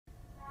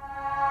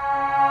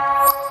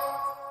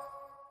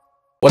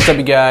What's up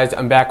you guys,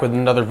 I'm back with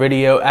another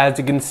video. As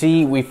you can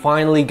see, we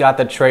finally got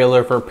the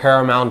trailer for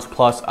Paramount's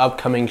Plus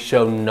upcoming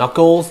show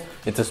Knuckles.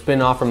 It's a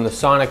spin-off from the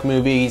Sonic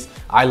movies.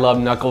 I love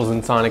Knuckles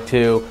and Sonic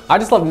 2. I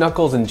just love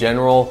Knuckles in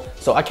general,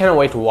 so I can't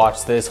wait to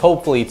watch this.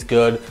 Hopefully it's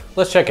good.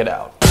 Let's check it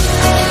out.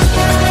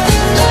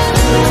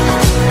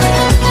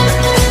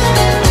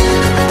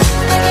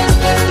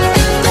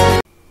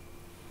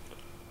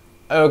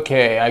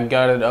 Okay, I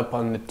got it up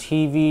on the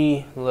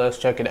TV. Let's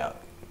check it out.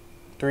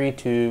 3,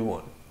 2,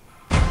 1.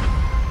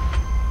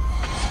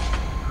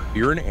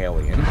 You're an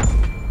alien.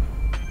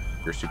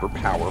 You're super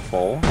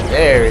powerful.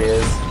 There he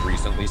is. You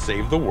recently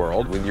saved the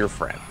world with your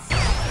friends.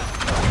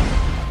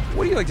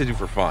 What do you like to do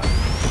for fun?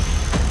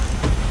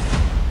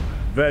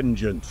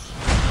 Vengeance.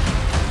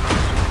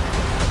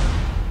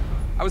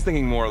 I was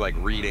thinking more like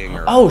reading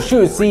or... Oh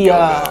shoot, it's the,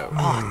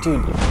 oh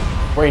dude,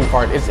 brain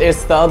fart.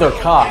 It's the other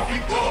cop.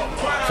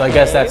 So I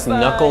guess that's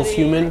Knuckles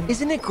human.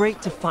 Isn't it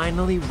great to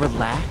finally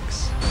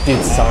relax?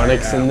 Dude,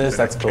 Sonic's in this,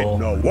 that's cool.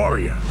 No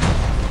warrior.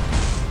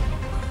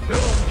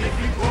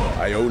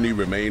 I only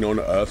remain on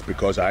Earth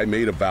because I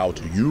made a vow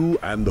to you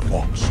and the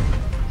Fox.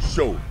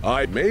 So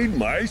I made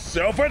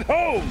myself at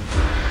home.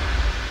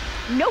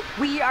 Nope,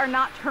 we are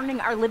not turning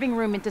our living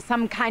room into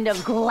some kind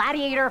of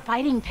gladiator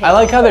fighting pit. I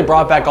like how they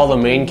brought back all the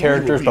main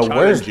characters, but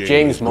where's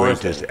James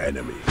Marsden?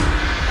 Enemy. Is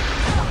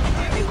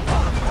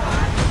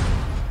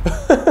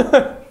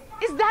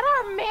that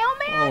our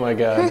mailman? Oh my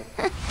god.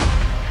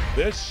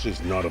 This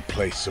is not a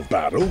place of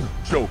battle,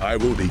 so I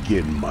will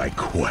begin my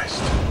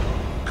quest.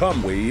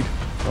 Come, Weed.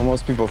 Well,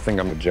 most people think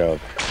I'm a joke.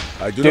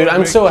 Dude,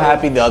 I'm so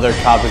happy the other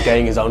cop is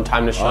getting his own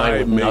time to shine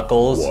with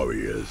Knuckles.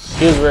 Warriors.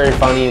 He was very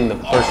funny in the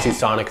first two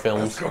Sonic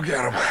films. Let's go get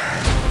him.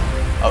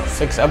 Oh,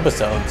 6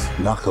 episodes.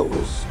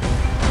 Knuckles.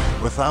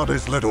 Without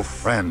his little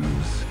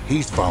friends,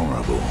 he's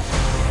vulnerable.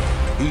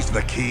 He's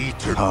the key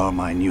to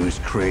my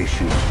newest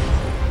creation.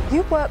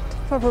 You worked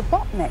for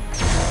Robotnik.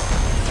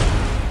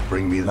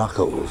 Bring me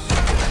Knuckles.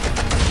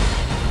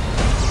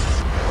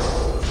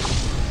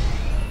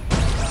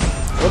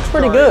 Looks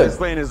pretty good. This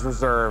lane is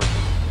reserved.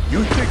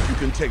 You think you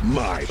can take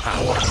my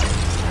power?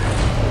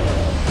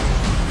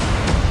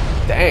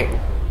 Dang.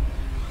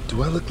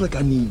 Do I look like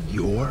I need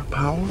your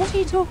power? What are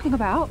you talking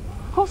about?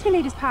 Of course we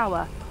need his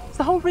power. It's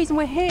the whole reason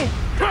we're here.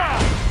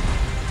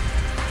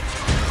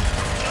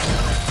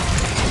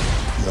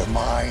 You're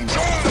mine.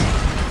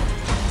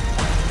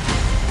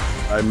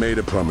 I made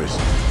a promise.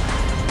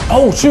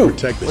 Oh shoot.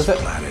 Protect this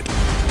planet.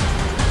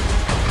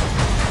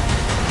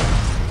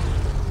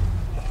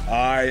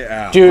 I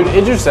am. Dude,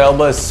 Idris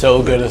Elba is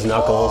so good as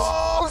Knuckles.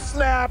 Oh,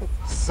 snap!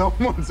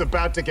 Someone's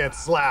about to get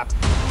slapped.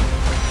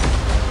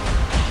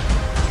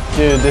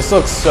 Dude, this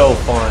looks so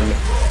fun.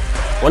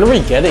 When are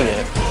we getting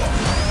it?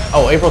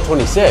 Oh, April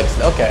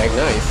 26th. Okay,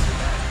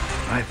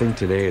 nice. I think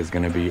today is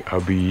gonna be a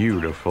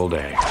beautiful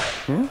day.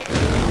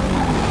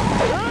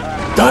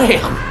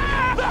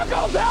 Damn!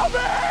 Knuckles, help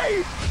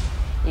me!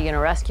 You gonna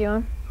rescue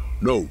him?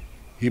 No,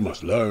 he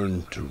must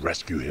learn to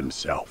rescue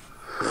himself.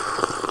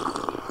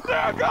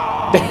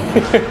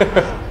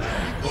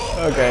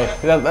 Okay,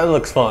 that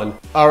looks fun.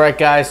 Alright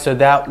guys, so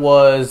that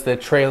was the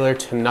trailer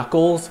to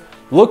Knuckles.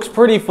 Looks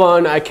pretty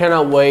fun, I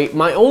cannot wait.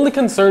 My only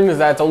concern is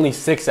that it's only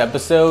 6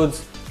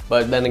 episodes,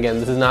 but then again,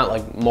 this is not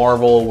like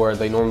Marvel where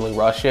they normally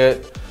rush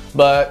it.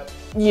 But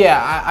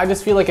yeah, I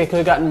just feel like I could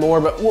have gotten more,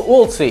 but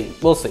we'll see,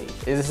 we'll see.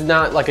 This is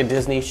not like a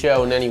Disney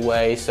show in any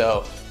way,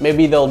 so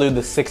maybe they'll do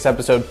the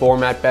 6-episode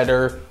format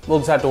better. We'll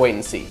just have to wait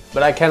and see.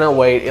 But I cannot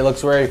wait, it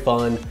looks very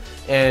fun.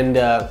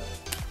 And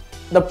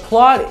the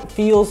plot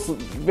feels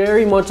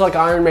very much like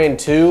Iron Man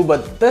 2,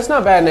 but that's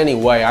not bad in any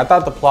way. I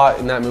thought the plot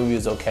in that movie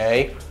was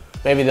okay.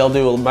 Maybe they'll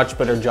do a much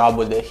better job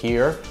with it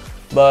here.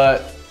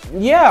 But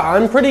yeah,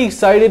 I'm pretty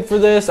excited for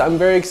this. I'm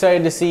very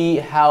excited to see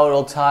how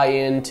it'll tie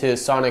into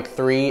Sonic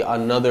 3,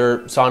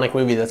 another Sonic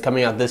movie that's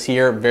coming out this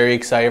year. Very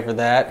excited for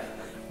that.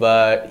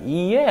 But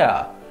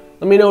yeah,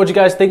 let me know what you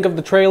guys think of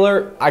the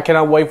trailer. I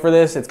cannot wait for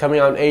this. It's coming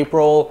out in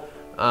April.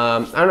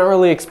 I'm not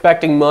really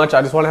expecting much.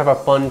 I just want to have a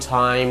fun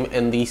time,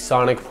 and these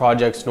Sonic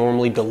projects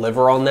normally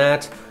deliver on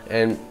that.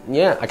 And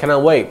yeah, I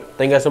cannot wait.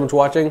 Thank you guys so much for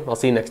watching. I'll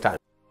see you next time.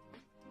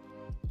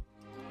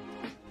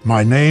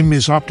 My name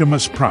is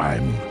Optimus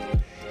Prime.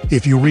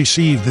 If you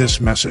receive this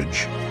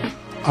message,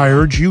 I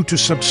urge you to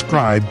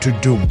subscribe to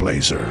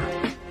DoomBlazer.